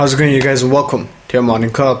How's it going, you guys? Welcome to your morning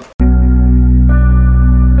cup.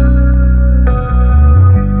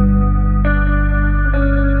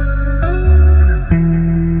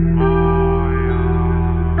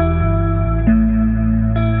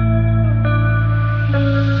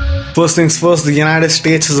 First things first, the United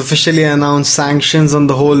States has officially announced sanctions on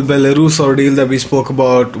the whole Belarus ordeal that we spoke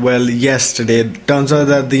about, yesterday. It turns out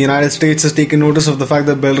that the United States has taken notice of the fact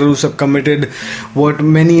that Belarus have committed what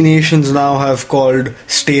many nations now have called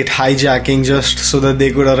state hijacking, just so that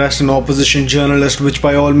they could arrest an opposition journalist, which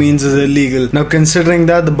by all means is illegal. Now, considering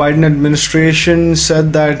that, the Biden administration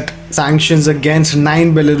said that sanctions against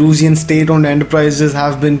 9 Belarusian state-owned enterprises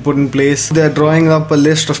have been put in place. They are drawing up a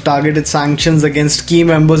list of targeted sanctions against key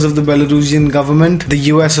members of the Belarusian government. The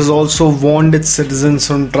US has also warned its citizens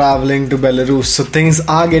from traveling to Belarus. So things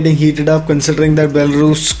are getting heated up, considering that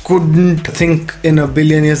Belarus couldn't think in a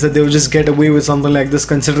billion years that they would just get away with something like this,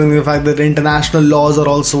 considering the fact that international laws are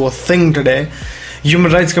also a thing today.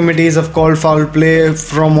 Human rights committees have called foul play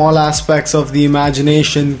from all aspects of the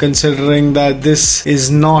imagination, considering that this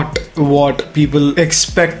is not what people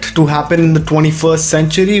expect to happen in the 21st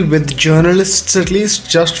century, with journalists at least,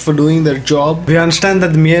 just for doing their job. We understand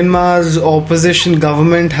that Myanmar's opposition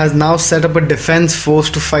government has now set up a defense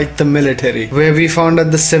force to fight the military, where we found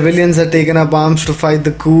that the civilians had taken up arms to fight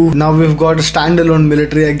the coup. Now we've got a standalone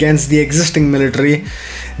military against the existing military.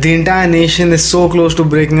 The entire nation is so close to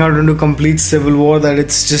breaking out into complete civil war that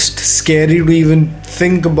it's just scary to even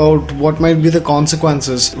think about what might be the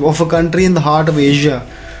consequences of a country in the heart of Asia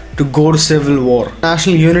to go to civil war.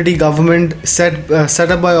 National Unity Government set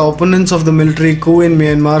up by opponents of the military coup in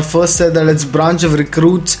Myanmar first said that its branch of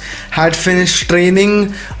recruits had finished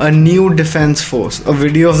training a new defense force. A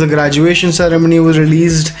video of the graduation ceremony was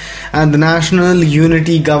released, and the National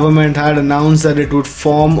Unity Government had announced that it would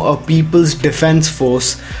form a People's Defense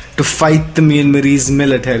Force to fight the Myanmarese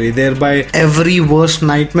military, thereby every worst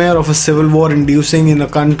nightmare of a civil war inducing in a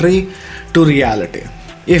country to reality.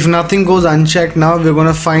 If nothing goes unchecked now, we're going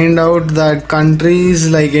to find out that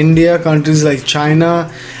countries like India, countries like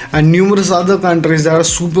China, and numerous other countries that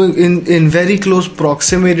are in very close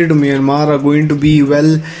proximity to Myanmar are going to be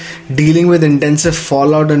dealing with intensive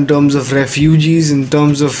fallout in terms of refugees, in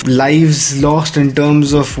terms of lives lost, in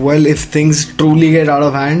terms of if things truly get out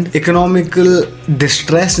of hand, economical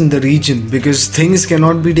distress in the region, because things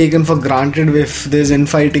cannot be taken for granted if there's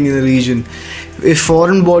infighting in the region. If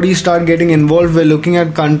foreign bodies start getting involved, we're looking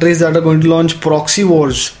at countries that are going to launch proxy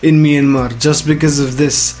wars in Myanmar just because of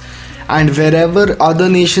this. And wherever other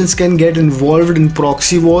nations can get involved in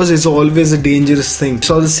proxy wars is always a dangerous thing.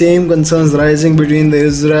 So the same concerns rising between the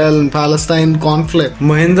Israel and Palestine conflict.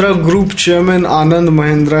 Mahindra Group chairman Anand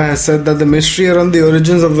Mahindra has said that the mystery around the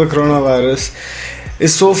origins of the coronavirus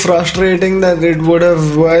is so frustrating that it would have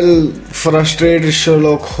frustrated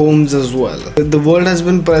Sherlock Holmes as well. The world has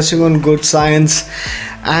been pressing on good science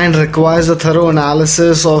and requires a thorough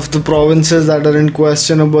analysis of the provinces that are in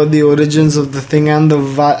question about the origins of the thing, and the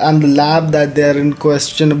lab that they are in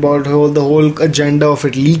question about the whole agenda of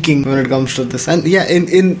it leaking when it comes to this. And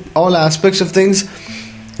in all aspects of things,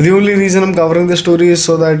 the only reason I'm covering this story is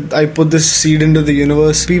so that I put this seed into the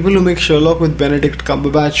universe. People who make Sherlock with Benedict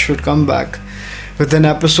Cumberbatch should come back with an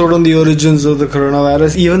episode on the origins of the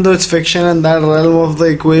coronavirus, even though it's fiction and that realm of the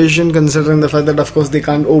equation, considering the fact that of course they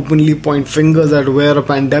can't openly point fingers at where a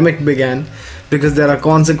pandemic began, because there are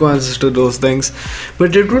consequences to those things.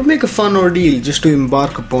 But it would make a fun ordeal just to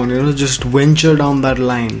embark upon, just venture down that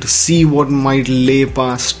line to see what might lay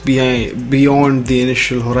past beyond the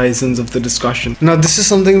initial horizons of the discussion. Now, this is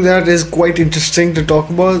something that is quite interesting to talk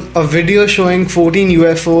about. A video showing 14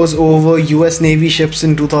 UFOs over US Navy ships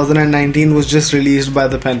in 2019 was just released by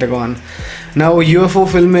the Pentagon. Now, a UFO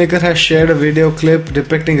filmmaker has shared a video clip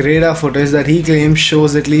depicting radar footage that he claims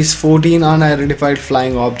shows at least 14 unidentified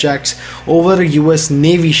flying objects over a US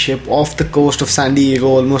Navy ship off the coast of San Diego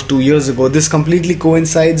almost 2 years ago. This completely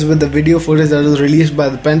coincides with the video footage that was released by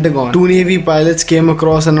the Pentagon. 2 Navy pilots came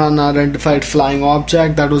across an unidentified flying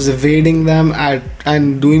object that was evading them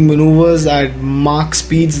and doing maneuvers at Mach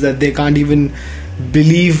speeds that they can't even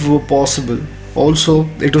believe were possible. Also,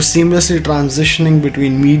 it was seamlessly transitioning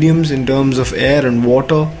between mediums in terms of air and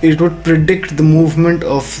water. It would predict the movement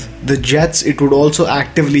of the jets. It would also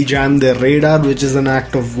actively jam their radar, which is an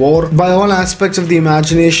act of war. By all aspects of the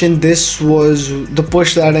imagination, this was the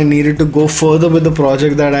push that I needed to go further with the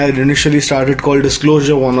project that I had initially started called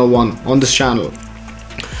Disclosure 101 on this channel.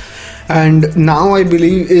 And now I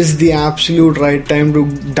believe is the absolute right time to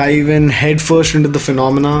dive in headfirst into the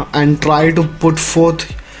phenomena and try to put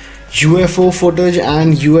forth UFO footage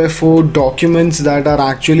and UFO documents that are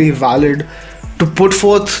actually valid to put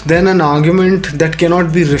forth then an argument that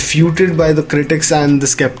cannot be refuted by the critics and the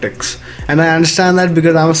skeptics. And I understand that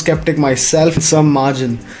because I'm a skeptic myself in some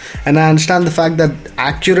margin. And I understand the fact that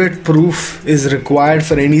accurate proof is required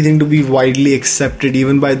for anything to be widely accepted,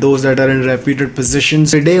 even by those that are in reputed positions.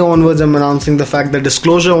 Today onwards, I'm announcing the fact that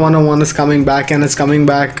Disclosure 101 is coming back, and it's coming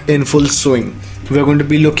back in full swing. We're going to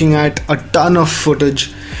be looking at a ton of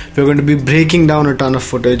footage. We're going to be breaking down a ton of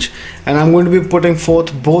footage, and I'm going to be putting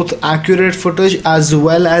forth both accurate footage as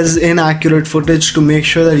well as inaccurate footage to make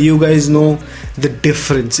sure that you guys know the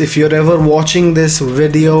difference. If you're ever watching this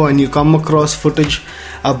video and you come across footage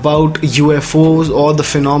about UFOs or the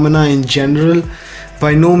phenomena in general,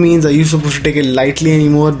 by no means are you supposed to take it lightly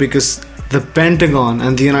anymore, because the Pentagon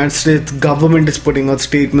and the United States government is putting out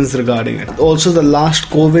statements regarding it. Also, the last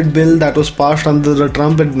COVID bill that was passed under the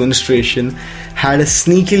Trump administration had a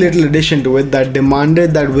sneaky little addition to it that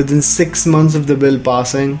demanded that within 6 months of the bill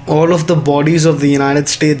passing, all of the bodies of the United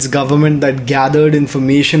States government that gathered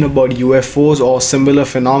information about UFOs or similar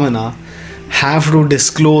phenomena have to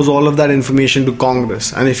disclose all of that information to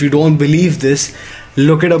Congress. And if you don't believe this,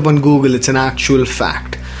 look it up on Google. It's an actual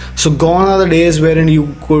fact. So gone are the days wherein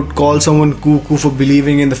you could call someone cuckoo for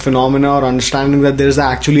believing in the phenomena or understanding that there's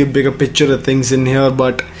actually a bigger picture of things in here.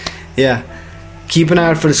 But yeah, keep an eye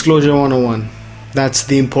out for Disclosure 101. That's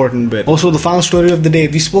the important bit. Also, the fun story of the day.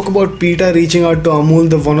 We spoke about PETA reaching out to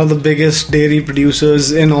Amul, one of the biggest dairy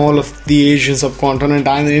producers in all of the Asian subcontinent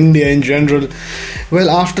and India in general. Well,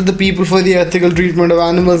 after the People for the Ethical Treatment of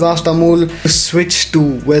Animals asked Amul to switch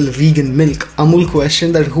to, vegan milk, Amul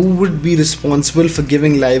questioned that who would be responsible for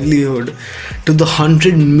giving livelihood to the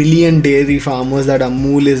 100 million dairy farmers that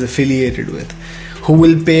Amul is affiliated with. Who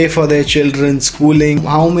will pay for their children's schooling?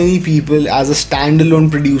 How many people, as a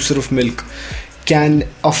standalone producer of milk, can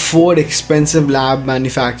afford expensive lab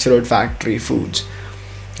manufactured factory foods?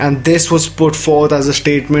 And this was put forth as a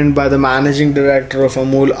statement by the managing director of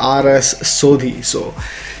Amul, R.S. Sodhi. So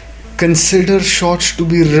consider shots to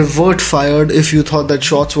be revert fired if you thought that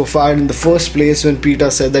shots were fired in the first place when PETA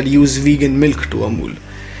said that use vegan milk to Amul.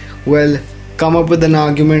 Well, come up with an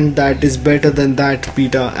argument that is better than that,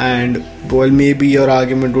 PETA, and maybe your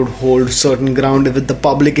argument would hold certain ground with the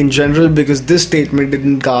public in general, because this statement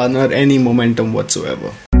didn't garner any momentum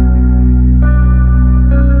whatsoever.